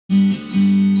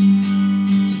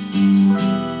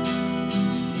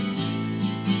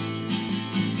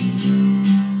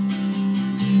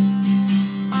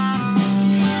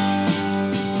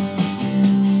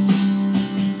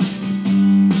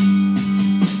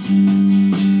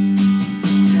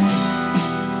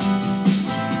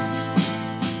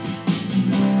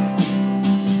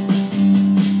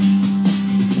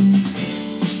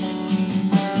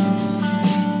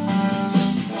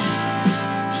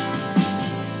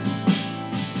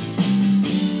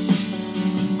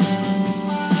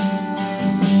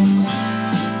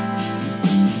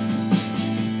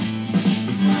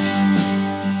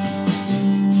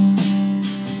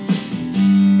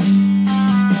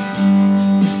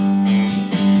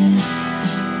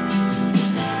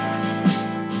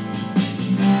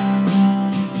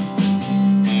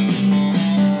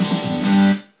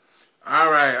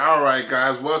Alright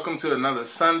guys, welcome to another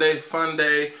Sunday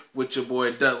Funday with your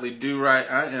boy Dudley Do-Right.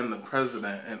 I am the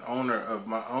president and owner of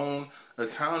my own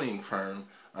accounting firm,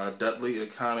 Dudley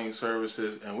Accounting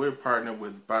Services, and we're partnered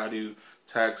with Badu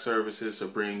Tax Services to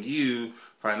bring you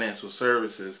financial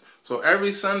services. So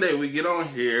every Sunday we get on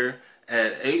here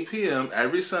at 8 p.m.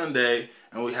 every Sunday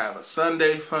and we have a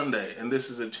Sunday Funday, and this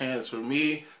is a chance for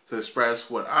me to express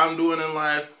what I'm doing in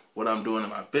life, what I'm doing in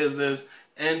my business,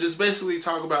 and just basically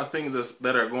talk about things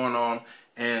that are going on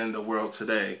in the world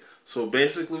today. So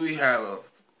basically we have a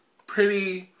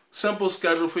pretty simple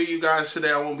schedule for you guys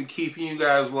today. I won't be keeping you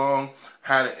guys long.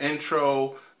 Had an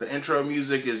intro. The intro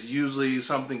music is usually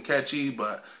something catchy,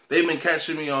 but they've been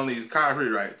catching me on these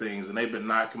copyright things, and they've been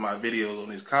knocking my videos on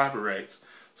these copyrights.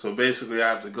 So basically I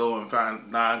have to go and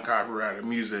find non-copyrighted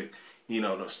music,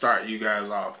 to start you guys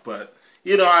off. But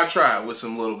I tried with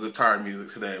some little guitar music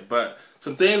today. But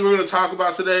some things we're going to talk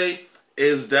about today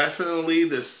is definitely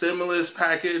the stimulus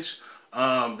package.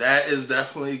 That is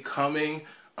definitely coming.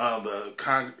 The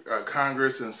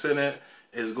Congress and Senate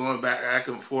is going back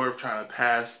and forth trying to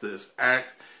pass this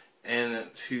act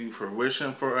into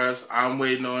fruition for us. I'm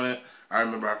waiting on it. I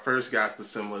remember I first got the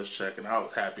stimulus check, and I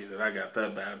was happy that I got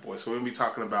that bad boy. So we're going to be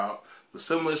talking about the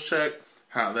stimulus check,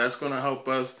 how that's going to help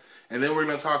us. And then we're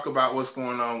going to talk about what's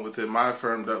going on within my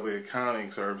firm, Dudley Accounting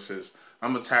Services.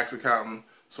 I'm a tax accountant,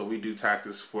 so we do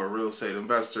taxes for real estate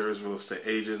investors, real estate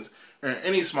agents, and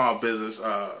any small business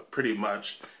pretty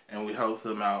much, and we help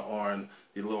them out on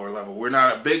the lower level. We're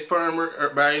not a big firm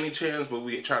by any chance, but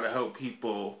we try to help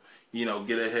people,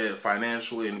 get ahead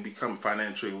financially and become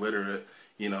financially literate,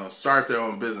 start their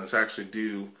own business, actually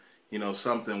do,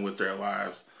 something with their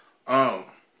lives.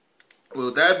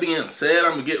 With that being said,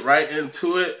 I'm going to get right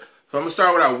into it. So I'm going to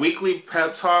start with our weekly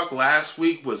pep talk. Last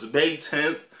week was May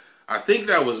 10th. I think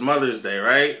that was Mother's Day,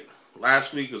 right?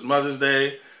 Last week was Mother's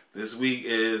Day. This week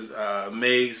is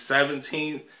May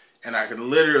 17th. And I can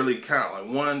literally count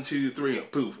like 1, 2, 3, and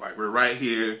poof. Like we're right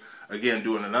here again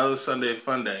doing another Sunday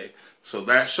Fun Day. So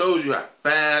that shows you how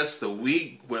fast the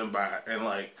week went by. And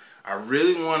I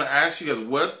really want to ask you guys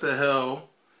what the hell.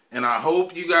 And I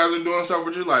hope you guys are doing something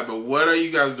with your life. But what are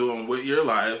you guys doing with your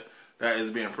life that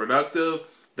is being productive?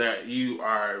 That you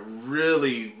are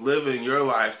really living your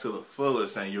life to the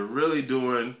fullest, and you're really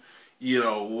doing,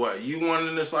 what you want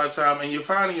in this lifetime, and you're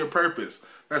finding your purpose.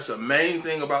 That's the main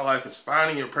thing about life, is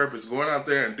finding your purpose, going out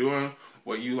there and doing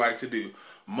what you like to do.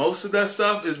 Most of that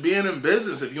stuff is being in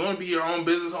business. If you want to be your own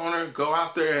business owner, go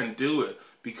out there and do it.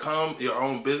 Become your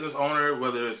own business owner,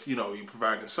 whether it's, you're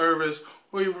providing a service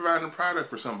or you're providing a product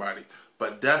for somebody.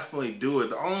 But definitely do it.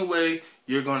 The only way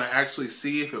you're going to actually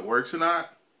see if it works or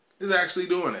not is actually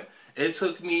doing it. It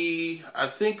took me, I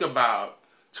think, about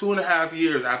 2.5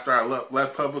 years after I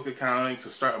left public accounting to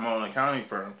start my own accounting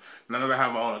firm. Now that I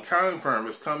have my own accounting firm,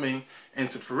 it's coming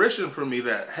into fruition for me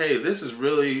that, hey, this is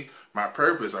really my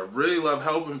purpose. I really love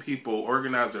helping people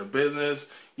organize their business,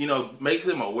 make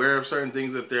them aware of certain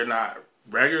things that they're not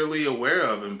regularly aware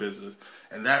of in business.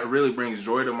 And that really brings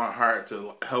joy to my heart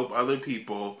to help other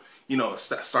people,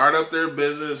 start up their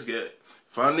business, get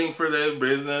funding for their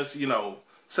business,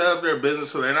 set up their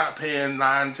business so they're not paying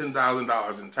 $9,000,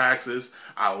 $10,000 in taxes.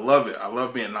 I love it. I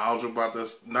love being knowledgeable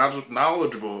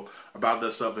about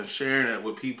this stuff and sharing it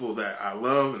with people that I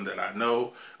love and that I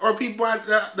know, or people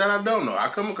that I don't know. I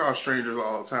come across strangers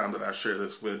all the time that I share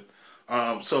this with.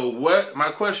 So what my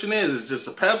question is just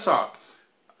a pep talk.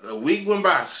 The week went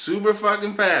by super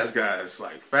fucking fast, guys.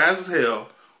 Like fast as hell.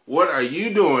 What are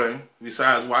you doing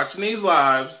besides watching these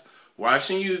lives,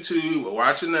 watching YouTube, or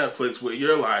watching Netflix with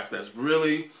your life that's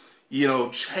really,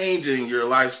 changing your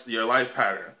life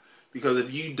pattern? Because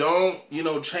if you don't,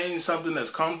 change something that's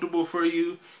comfortable for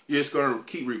you, you're just going to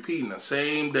keep repeating the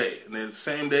same day. And then the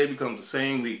same day becomes the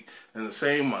same week and the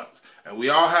same months. And we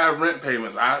all have rent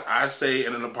payments. I stay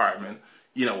in an apartment,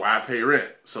 where I pay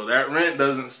rent. So that rent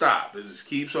doesn't stop. It just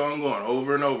keeps on going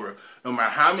over and over. No matter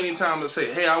how many times I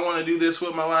say, hey, I want to do this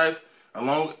with my life,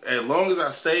 as long as I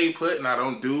stay put and I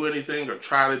don't do anything or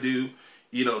try to do,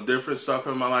 different stuff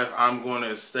in my life, I'm going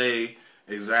to stay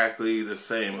exactly the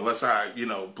same unless I,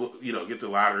 get the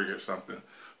lottery or something.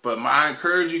 But I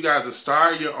encourage you guys to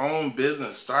start your own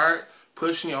business. Start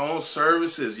pushing your own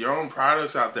services, your own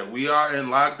products out there. We are in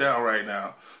lockdown right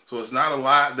now. So it's not a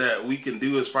lot that we can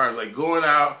do as far as like going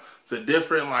out to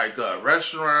different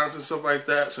restaurants and stuff like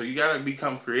that. So you got to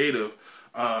become creative.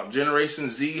 Generation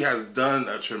Z has done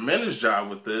a tremendous job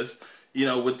with this,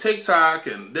 with TikTok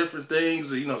and different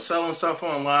things, selling stuff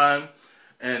online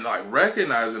and like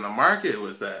recognizing the market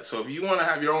with that. So if you want to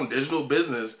have your own digital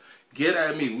business, get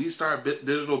at me. We start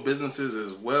digital businesses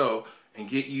as well and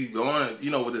get you going,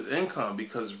 with this income,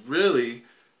 because really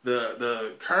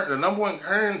the number one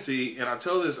currency, and I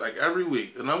tell this like every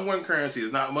week, the number one currency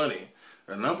is not money.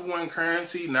 The number one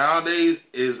currency nowadays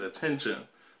is attention.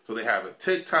 So they have a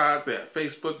TikTok, they have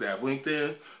Facebook, they have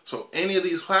LinkedIn. So any of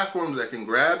these platforms that can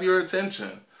grab your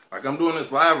attention, like I'm doing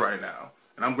this live right now,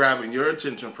 and I'm grabbing your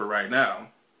attention for right now,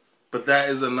 but that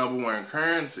is a number one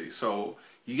currency. So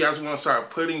you guys want to start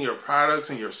putting your products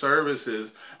and your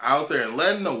services out there and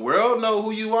letting the world know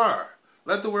who you are.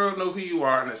 Let the world know who you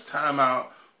are, and it's time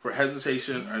out for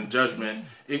hesitation and judgment,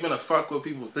 even to fuck what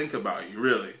people think about you,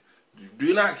 really.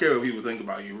 Do not care what people think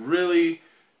about you. Really,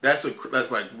 that's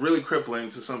like really crippling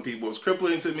to some people. It's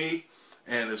crippling to me,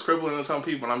 and it's crippling to some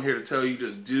people, and I'm here to tell you,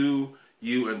 just do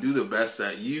you and do the best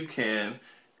that you can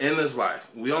in this life.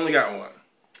 We only got one.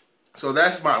 So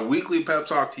that's my weekly pep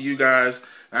talk to you guys.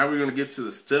 Now we're going to get to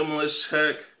the stimulus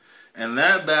check and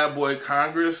that bad boy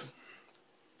Congress.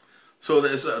 So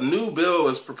there's a new bill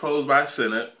is proposed by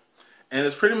Senate, and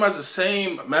it's pretty much the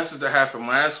same message that I had from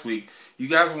last week. You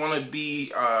guys want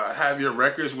to have your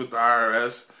records with the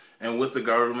IRS and with the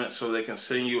government so they can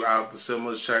send you out the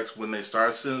stimulus checks when they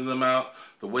start sending them out.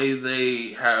 The way they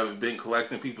have been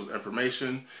collecting people's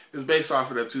information is based off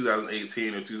of their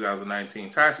 2018 or 2019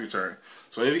 tax return.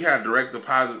 So if you had direct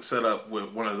deposit set up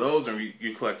with one of those and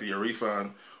you collected your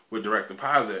refund with direct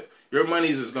deposit, your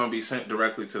monies is going to be sent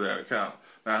directly to that account.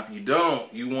 Now, if you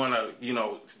don't, you want to,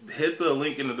 hit the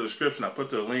link in the description. I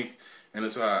put the link, and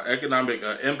it's economic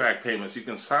impact payments. You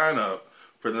can sign up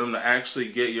for them to actually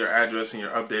get your address and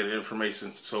your updated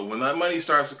information. So when that money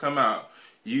starts to come out,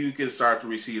 you can start to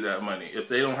receive that money. If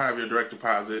they don't have your direct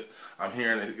deposit, I'm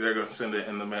hearing that they're going to send it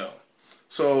in the mail.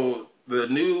 So the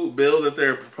new bill that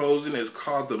they're proposing is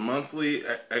called the Monthly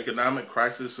Economic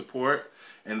Crisis Support.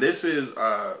 And this is,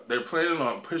 they're planning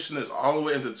on pushing this all the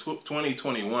way into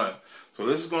 2021. So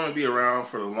this is going to be around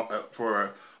for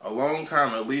a long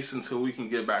time, at least until we can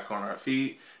get back on our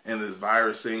feet and this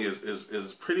virus thing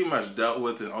is pretty much dealt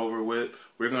with and over with.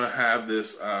 We're going to have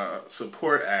this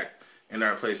Support Act in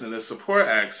our place. And this Support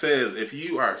Act says if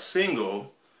you are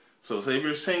single, so say if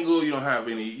you're single, you don't have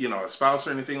any, a spouse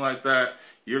or anything like that,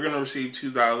 you're going to receive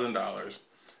 $2,000.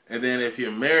 And then if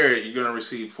you're married, you're going to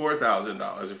receive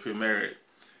 $4,000 if you're married.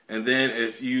 And then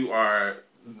if you are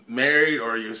married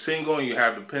or you're single and you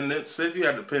have dependents, say if you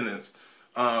have dependents,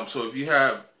 so if you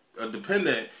have a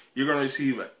dependent, you're going to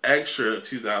receive an extra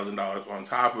 $2,000 on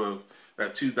top of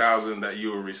that $2,000 that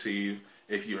you will receive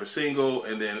if you're single,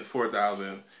 and then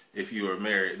 $4,000 if you are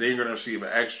married. Then you're going to receive an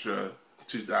extra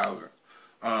 $2,000.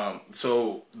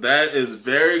 So that is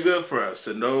very good for us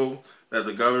to know that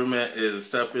the government is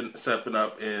stepping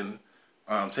up and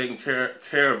taking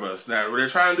care of us. Now they're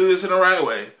trying to do this in the right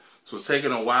way. So it's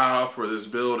taking a while for this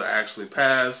bill to actually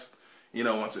pass.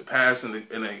 Once it passes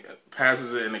and it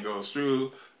passes it and it goes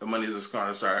through, the money is just going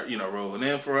to start, rolling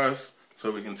in for us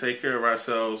so we can take care of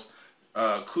ourselves.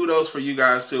 Kudos for you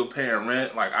guys still paying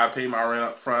rent. Like I pay my rent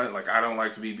up front. Like I don't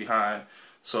like to be behind.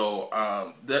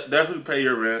 So definitely pay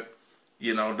your rent.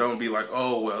 Don't be like,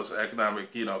 oh, well, it's an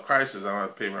economic, crisis. I don't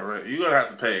have to pay my rent. You're going to have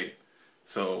to pay.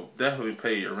 So definitely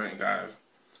pay your rent, guys.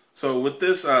 So with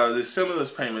this, the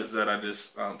stimulus payments that I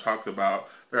just talked about,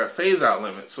 there are phase-out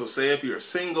limits. So say if you're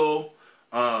single,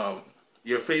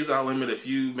 your phase-out limit, if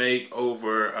you make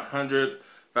over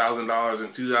 $100,000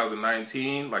 in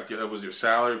 2019, like that was your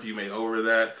salary, if you made over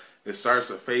that, it starts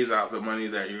to phase out the money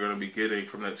that you're going to be getting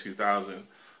from that 2,000.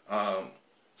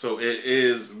 So it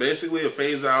is basically a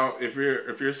phase-out if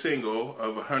you're single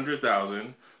of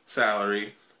 100,000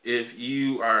 salary. If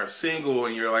you are single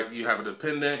and you have a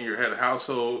dependent and you're head of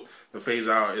household, the phase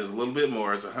out is a little bit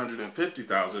more. It's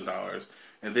 $150,000.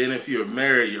 And then if you're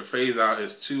married, your phase out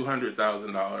is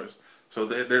 $200,000. So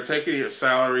they're taking your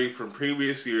salary from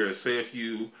previous years. Say if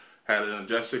you had an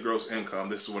adjusted gross income,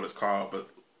 this is what it's called, but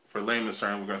for layman's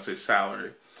terms, we're going to say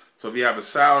salary. So if you have a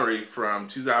salary from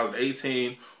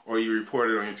 2018 or you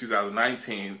reported on your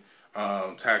 2019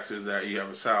 taxes that you have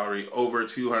a salary over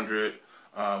 200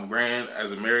 grand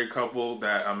as a married couple,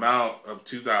 that amount of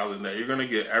 2,000 that you're going to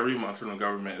get every month from the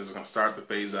government is going to start to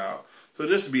phase out. So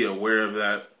just be aware of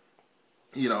that.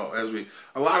 You know,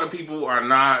 a lot of people are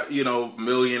not, you know,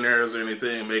 millionaires or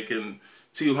anything, making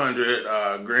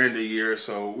 200 grand a year.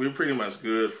 So we're pretty much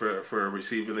good for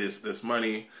receiving this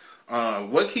money.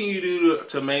 What can you do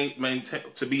to maintain,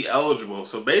 to be eligible?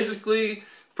 So basically,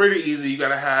 pretty easy. You got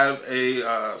to have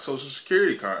a Social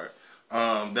Security card.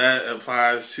 That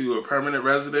applies to a permanent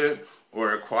resident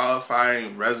or a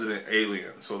qualifying resident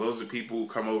alien. So those are people who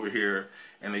come over here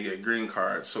and they get green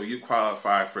cards. So you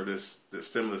qualify for this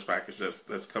stimulus package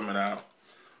that's coming out.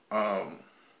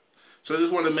 So I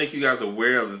just want to make you guys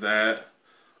aware of that.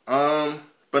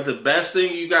 But the best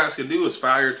thing you guys can do is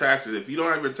file your taxes. If you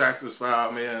don't have your taxes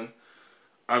filed, man,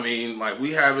 I mean, like,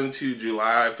 we have into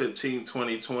July 15,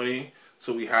 2020,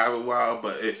 so we have a while.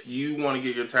 But if you want to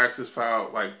get your taxes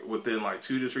filed, like, within, like,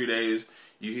 2 to 3 days,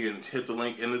 you can hit the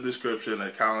link in the description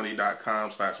at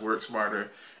calendly.com/worksmarter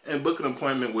and book an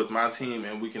appointment with my team,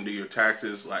 and we can do your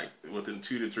taxes, like, within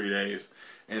 2 to 3 days.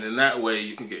 And in that way,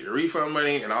 you can get your refund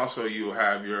money, and also you'll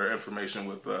have your information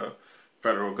with the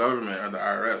federal government or the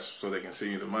IRS so they can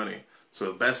send you the money. So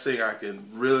the best thing I can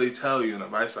really tell you, and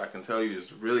advice I can tell you, is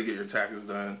to really get your taxes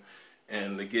done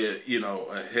and to get, you know,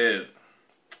 ahead.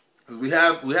 Because we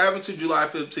have until July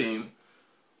 15th.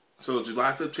 So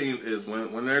July 15th is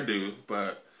when they're due.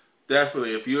 But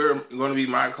definitely, if you're going to be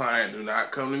my client, do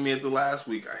not come to me at the last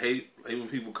week. I hate when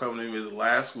people come to me the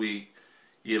last week,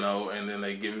 you know, and then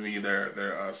they give me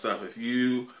their stuff. If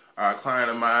you are a client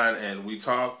of mine and we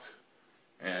talked,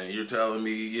 and you're telling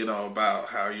me, you know, about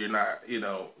how you're not, you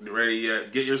know, ready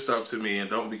yet, get your stuff to me and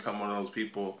don't become one of those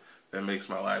people that makes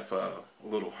my life a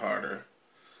little harder.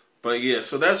 But yeah,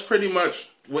 so that's pretty much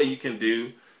what you can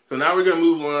do. So now we're going to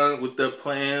move on with the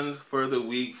plans for the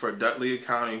week for Dudley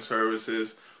Accounting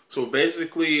Services. So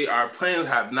basically, our plans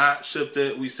have not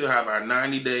shifted. We still have our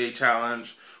 90-day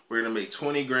challenge. We're going to make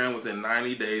 20 grand within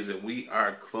 90 days, and we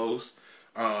are close.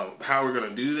 How we're going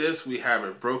to do this, we have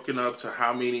it broken up to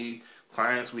how many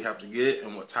clients we have to get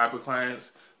and what type of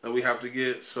clients that we have to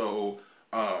get. So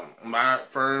my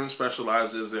firm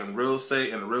specializes in real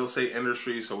estate and the real estate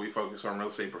industry. So we focus on real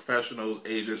estate professionals,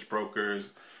 agents,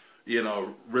 brokers, you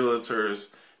know, realtors,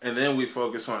 and then we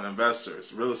focus on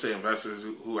investors, real estate investors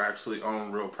who actually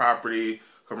own real property,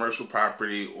 commercial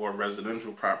property, or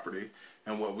residential property.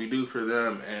 And what we do for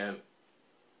them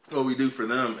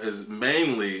is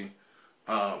mainly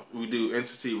we do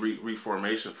entity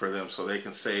reformation for them so they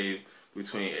can save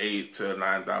between $8,000 to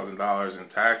 $9,000 in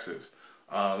taxes.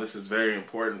 This is very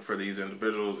important for these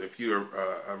individuals. If you're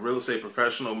a real estate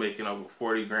professional making over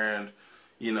 40 grand,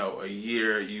 you know, a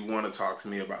year, you want to talk to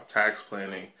me about tax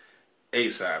planning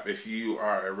ASAP. If you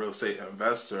are a real estate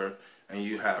investor and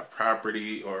you have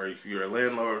property, or if you're a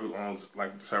landlord who owns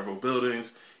like several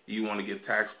buildings, you want to get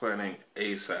tax planning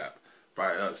ASAP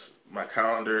by us. My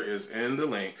calendar is in the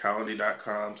link,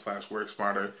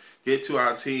 calendly.com/worksmarter. Get to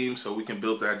our team so we can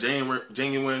build that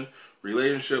genuine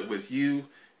relationship with you,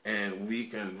 and we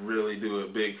can really do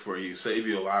it big for you, save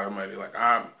you a lot of money. Like,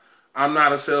 I'm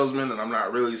not a salesman, and I'm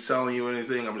not really selling you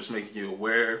anything. I'm just making you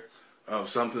aware of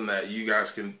something that you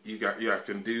guys can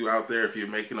do out there. If you're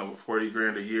making over 40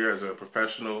 grand a year as a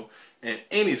professional in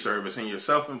any service and you're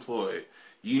self-employed,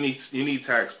 you need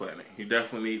tax planning. You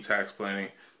definitely need tax planning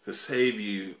to save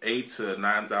you $8,000 to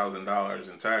 $9,000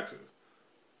 in taxes.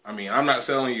 I mean, I'm not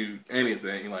selling you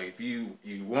anything. Like, if you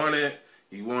want it,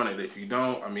 you want it. If you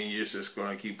don't, I mean, you're just going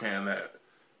to keep paying that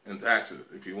in taxes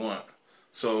if you want.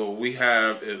 So we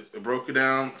have it broken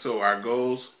down. So our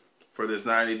goals for this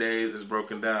 90 days is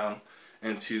broken down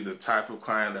into the type of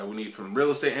client that we need from the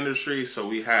real estate industry. So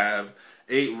we have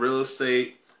 8 real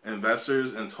estate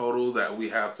investors in total that we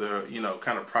have to, you know,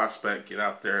 kind of prospect, get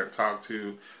out there and talk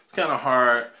to. It's kind of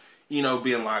hard, you know,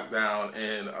 being locked down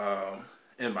in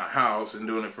my house and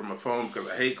doing it from my phone because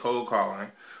I hate cold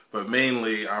calling. But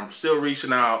mainly, I'm still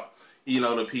reaching out, you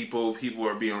know, to people. People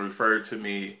are being referred to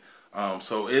me.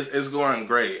 So it's going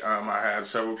great. I had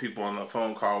several people on the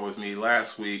phone call with me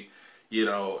last week, you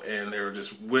know, and they were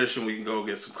just wishing we can go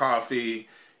get some coffee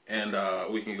and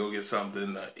we can go get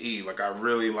something to eat. Like, I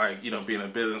really like, you know, being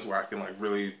in business where I can, like,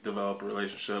 really develop a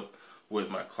relationship with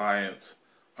my clients.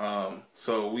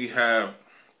 So we have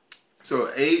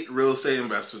 8 real estate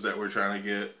investors that we're trying to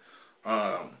get,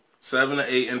 7 to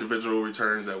 8 individual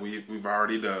returns that we've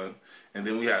already done, and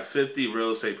then we have 50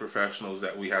 real estate professionals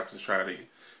that we have to try to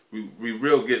we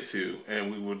will get to,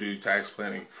 and we will do tax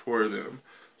planning for them.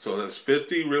 So there's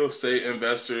 50 real estate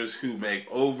investors who make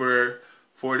over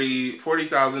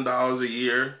 $40,000 a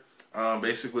year.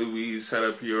 Basically, we set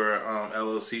up your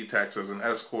LLC tax as an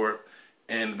S corp,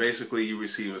 and basically you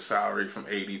receive a salary from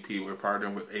ADP. We're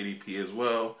partnering with ADP as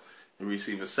well. You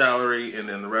receive a salary, and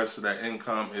then the rest of that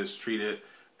income is treated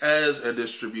as a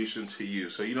distribution to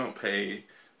you. So you don't pay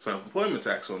self-employment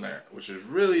tax on that, which is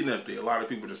really nifty. A lot of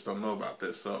people just don't know about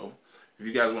this. So if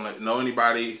you guys want to know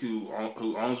anybody who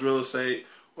owns real estate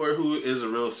or who is a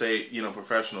real estate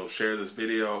professional, share this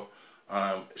video.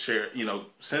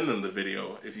 Send them the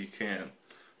video if you can.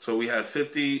 So we have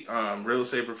 50 real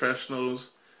estate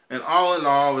professionals, and all in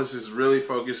all, this is really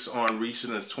focused on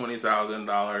reaching this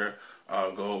 $20,000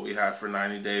 goal we have for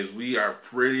 90 days. We are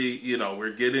pretty,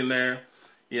 we're getting there,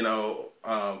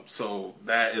 so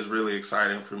that is really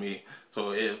exciting for me.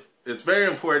 So if it's very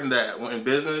important that in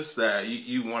business that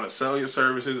you want to sell your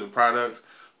services and products,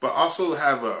 but also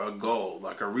have a goal,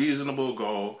 like a reasonable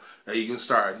goal that you can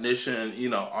start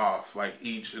niching, off like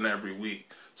each and every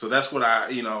week. So that's what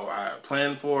I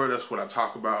plan for. That's what I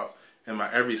talk about in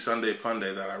my every Sunday fun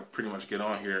day that I pretty much get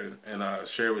on here and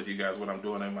share with you guys what I'm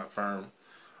doing in my firm.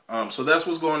 So that's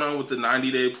what's going on with the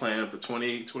 90-day plan for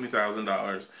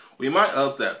 $20,000. We might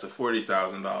up that to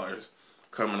 $40,000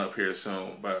 coming up here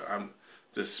soon, but I'm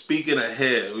just speaking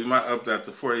ahead. We might up that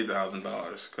to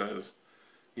 $40,000 because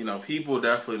people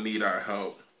definitely need our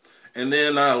help. And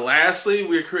then lastly,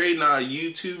 we're creating our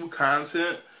YouTube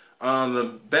content.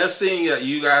 The best thing that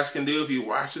you guys can do if you're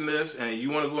watching this and you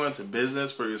want to go into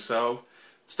business for yourself,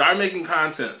 start making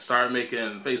content. Start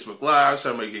making Facebook Live,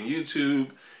 start making YouTube.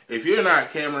 If you're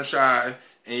not camera shy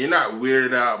and you're not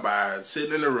weirded out by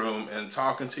sitting in a room and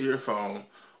talking to your phone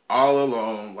all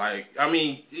alone,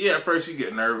 at first you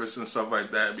get nervous and stuff like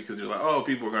that because you're like, oh,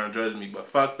 people are going to judge me, but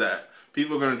fuck that.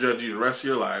 People are going to judge you the rest of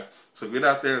your life. So get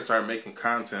out there and start making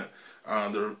content.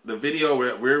 The video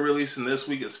that we're releasing this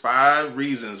week is 5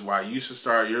 reasons why you should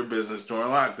start your business during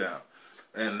lockdown.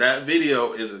 And that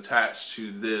video is attached to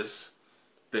this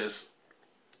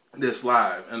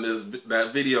live. And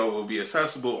that video will be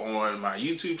accessible on my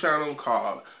YouTube channel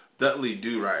called Dudley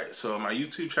Do Right. So my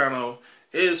YouTube channel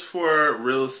is for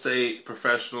real estate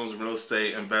professionals, real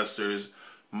estate investors,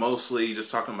 mostly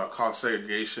just talking about cost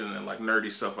segregation and like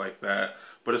nerdy stuff like that.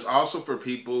 But it's also for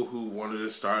people who wanted to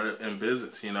start in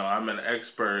business. I'm an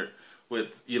expert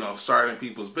with, starting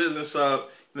people's business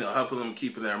up, helping them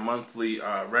keeping their monthly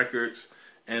records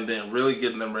and then really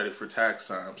getting them ready for tax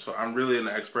time. So I'm really an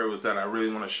expert with that. I really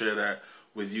want to share that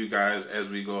with you guys as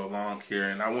we go along here.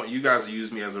 And I want you guys to use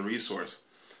me as a resource.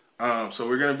 So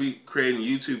we're going to be creating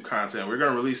YouTube content. We're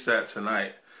going to release that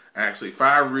tonight. Actually,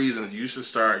 5 reasons you should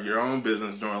start your own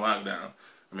business during lockdown.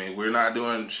 We're not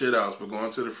doing shit else. We're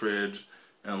going to the fridge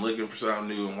and looking for something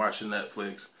new and watching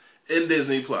Netflix and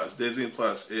Disney Plus. Disney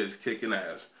Plus is kicking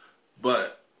ass.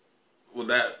 But with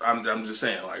that, I'm just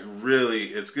saying, really,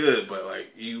 it's good. But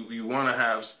you want to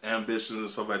have ambitions and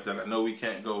stuff like that. I know we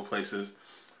can't go places.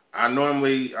 I'm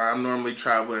normally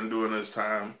traveling during this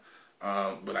time.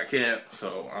 But I can't,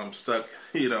 so I'm stuck,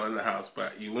 in the house.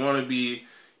 But you want to be,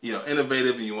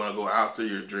 innovative, and you want to go after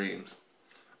your dreams.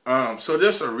 So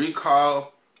just a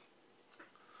recall,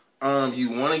 you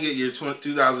want to get your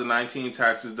 2019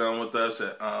 taxes done with us.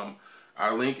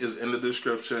 Our link is in the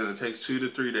description, and it takes 2 to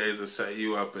 3 days to set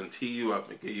you up and tee you up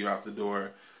and get you out the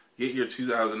door. Get your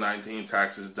 2019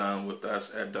 taxes done with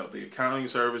us at Dudley Accounting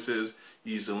Services.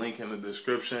 Use the link in the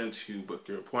description to book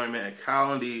your appointment at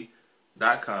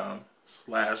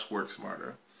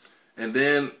Calendly.com/worksmarter. And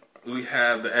then we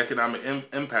have the economic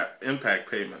impact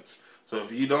payments. So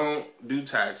if you don't do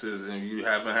taxes and you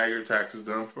haven't had your taxes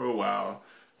done for a while,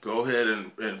 go ahead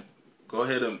and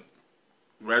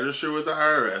register with the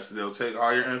IRS. They'll take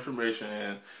all your information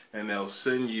in and they'll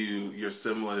send you your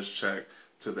stimulus check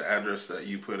to the address that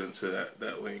you put into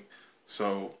that link.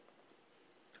 So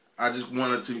I just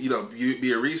wanted to,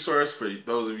 be a resource for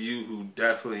those of you who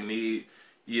definitely need,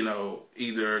 either,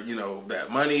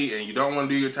 that money and you don't want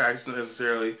to do your taxes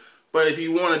necessarily. But if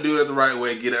you want to do it the right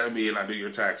way, get at me and I do your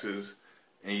taxes.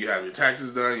 And you have your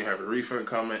taxes done, you have a refund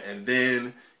coming, and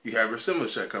then you have your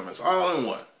stimulus check coming. It's all in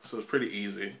one. So it's pretty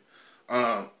easy.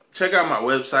 Check out my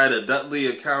website at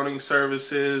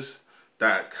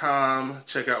DudleyAccountingServices.com.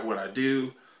 Check out what I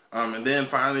do. And then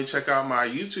finally check out my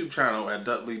YouTube channel at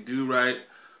Dudley Do Right.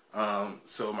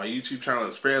 So my YouTube channel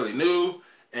is fairly new,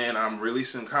 and I'm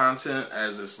releasing content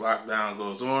as this lockdown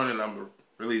goes on, and I'm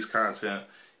release content,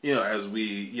 as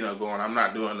we, go on. I'm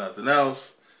not doing nothing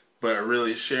else, but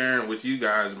really sharing with you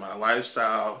guys my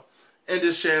lifestyle and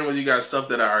just sharing with you guys stuff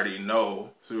that I already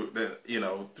know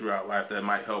throughout life that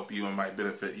might help you and might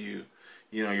benefit you,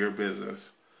 your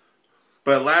business.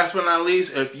 But last but not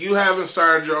least, if you haven't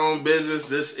started your own business,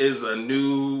 this is a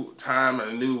new time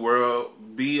and a new world.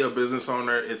 Be a business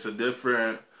owner. It's a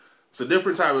different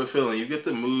type of feeling. You get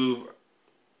to move.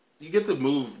 You get to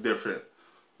move different.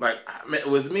 Like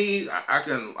with me,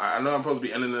 I know I'm supposed to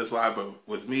be ending this live, but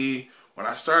with me, when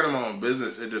I started my own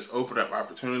business, it just opened up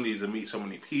opportunities to meet so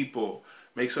many people,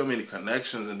 make so many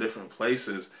connections in different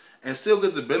places, and still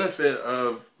get the benefit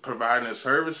of providing a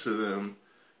service to them,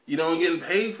 and getting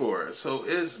paid for it. So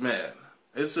it's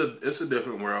a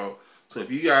different world. So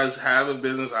if you guys have a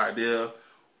business idea,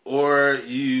 or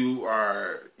you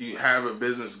have a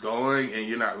business going and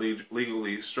you're not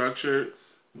legally structured,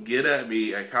 get at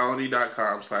me at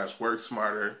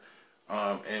colony.com/worksmarter,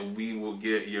 and we will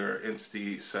get your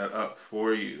entity set up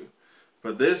for you.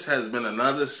 But this has been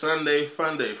another Sunday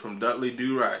Funday from Dudley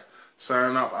Do Right.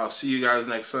 Signing off. I'll see you guys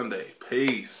next Sunday.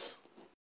 Peace.